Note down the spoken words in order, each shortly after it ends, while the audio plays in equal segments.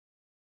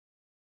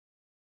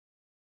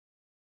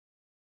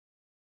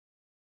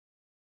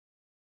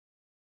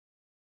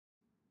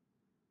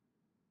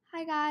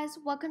Hi guys,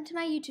 welcome to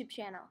my YouTube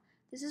channel.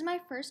 This is my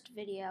first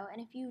video,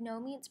 and if you know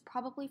me, it's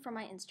probably from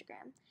my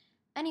Instagram.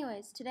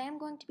 Anyways, today I'm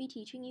going to be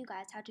teaching you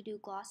guys how to do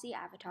glossy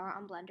avatar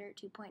on Blender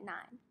 2.9.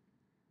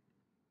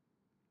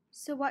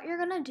 So what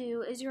you're going to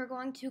do is you're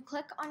going to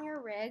click on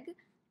your rig,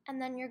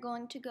 and then you're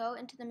going to go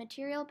into the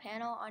material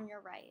panel on your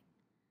right.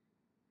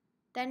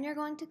 Then you're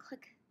going to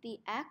click the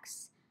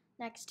X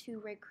next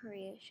to rig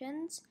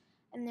creations,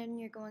 and then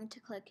you're going to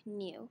click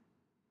new.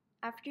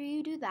 After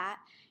you do that,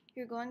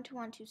 you're going to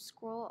want to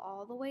scroll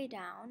all the way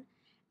down,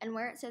 and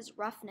where it says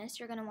roughness,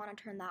 you're going to want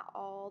to turn that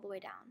all the way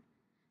down.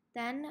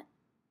 Then,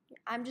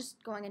 I'm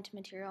just going into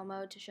material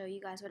mode to show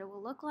you guys what it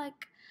will look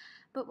like,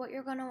 but what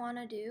you're going to want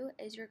to do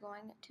is you're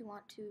going to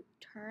want to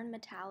turn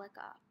metallic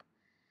up.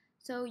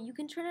 So you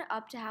can turn it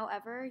up to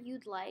however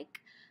you'd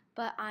like,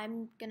 but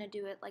I'm going to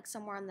do it like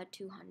somewhere in the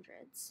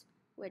 200s,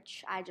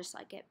 which I just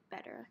like it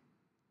better.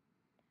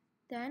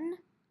 Then,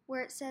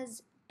 where it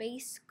says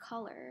base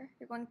color,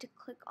 you're going to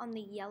click on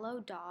the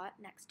yellow dot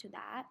next to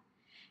that,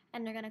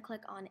 and you're going to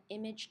click on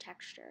image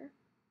texture.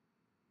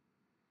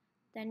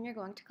 Then you're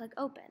going to click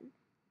open,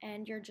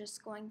 and you're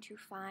just going to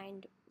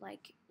find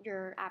like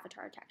your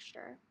avatar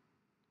texture.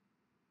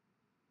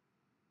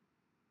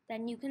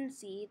 Then you can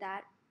see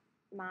that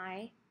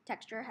my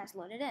texture has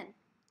loaded in.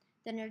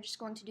 Then you're just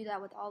going to do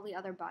that with all the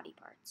other body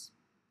parts.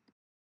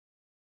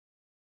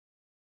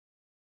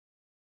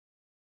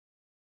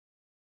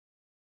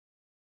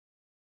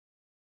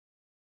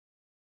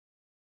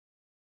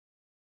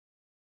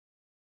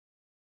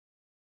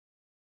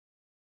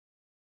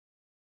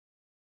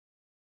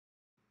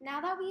 Now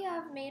that we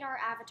have made our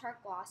avatar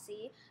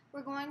glossy,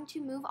 we're going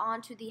to move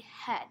on to the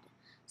head.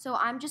 So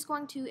I'm just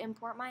going to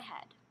import my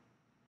head.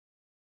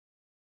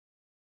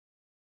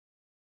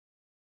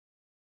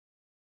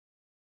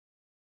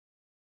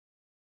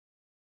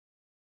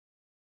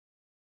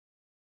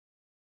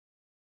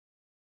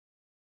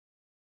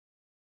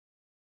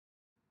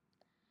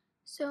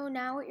 So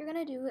now what you're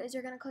going to do is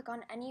you're going to click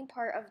on any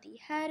part of the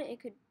head.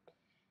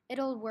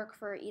 It'll work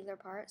for either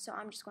part, so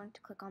I'm just going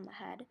to click on the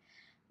head.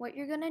 What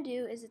you're going to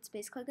do is it's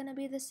basically going to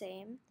be the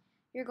same.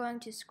 You're going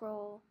to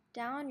scroll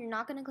down. You're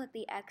not going to click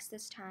the X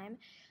this time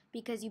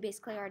because you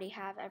basically already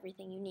have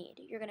everything you need.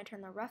 You're going to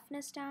turn the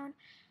roughness down,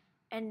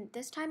 and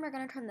this time you're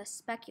going to turn the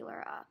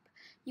specular up.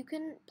 You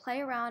can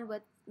play around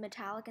with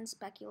metallic and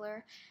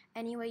specular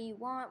any way you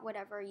want,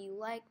 whatever you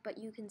like, but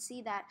you can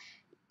see that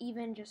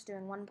even just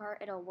doing one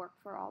part, it'll work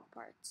for all the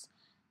parts.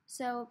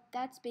 So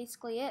that's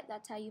basically it.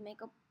 That's how you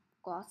make a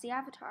glossy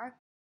avatar.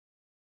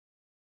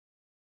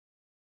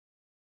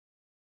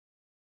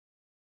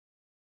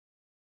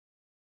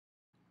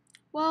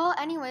 Well,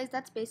 anyways,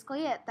 that's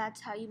basically it.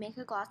 That's how you make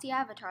a glossy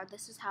avatar.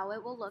 This is how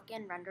it will look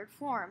in rendered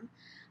form.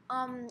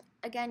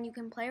 Again, you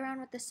can play around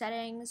with the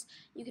settings.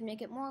 You can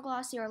make it more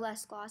glossy or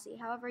less glossy,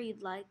 however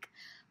you'd like.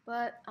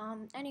 But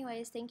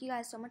anyways, thank you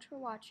guys so much for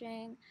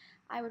watching.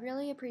 I would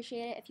really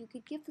appreciate it if you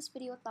could give this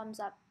video a thumbs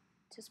up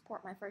to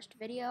support my first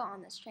video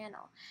on this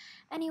channel.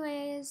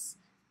 Anyways,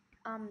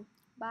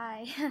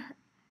 bye.